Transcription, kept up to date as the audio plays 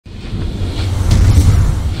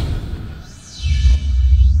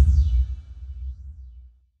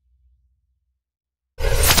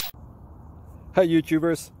Hi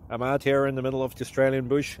YouTubers, I'm out here in the middle of the Australian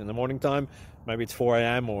bush in the morning time. Maybe it's 4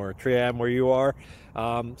 a.m. or 3 a.m. where you are.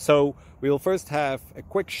 So we'll first have a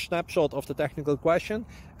quick snapshot of the technical question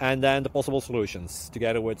and then the possible solutions,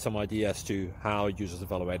 together with some ideas to how users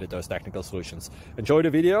evaluated those technical solutions. Enjoy the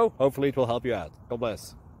video, hopefully it will help you out. God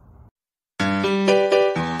bless.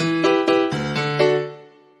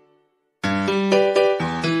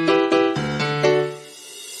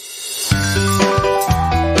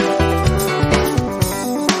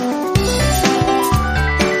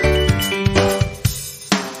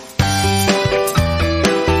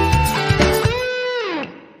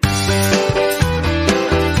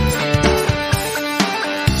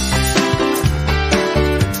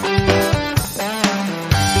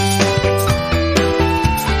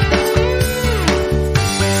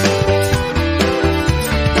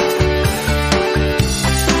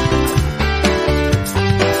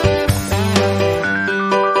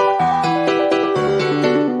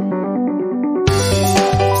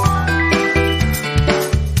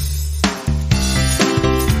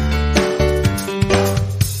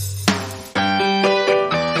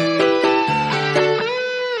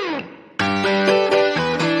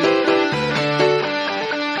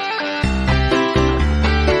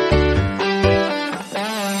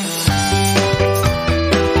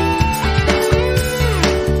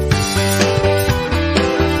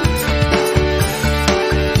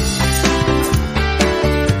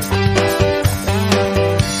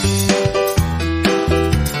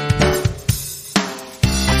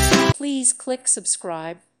 Please click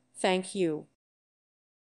subscribe. Thank you.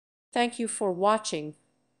 Thank you for watching.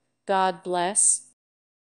 God bless.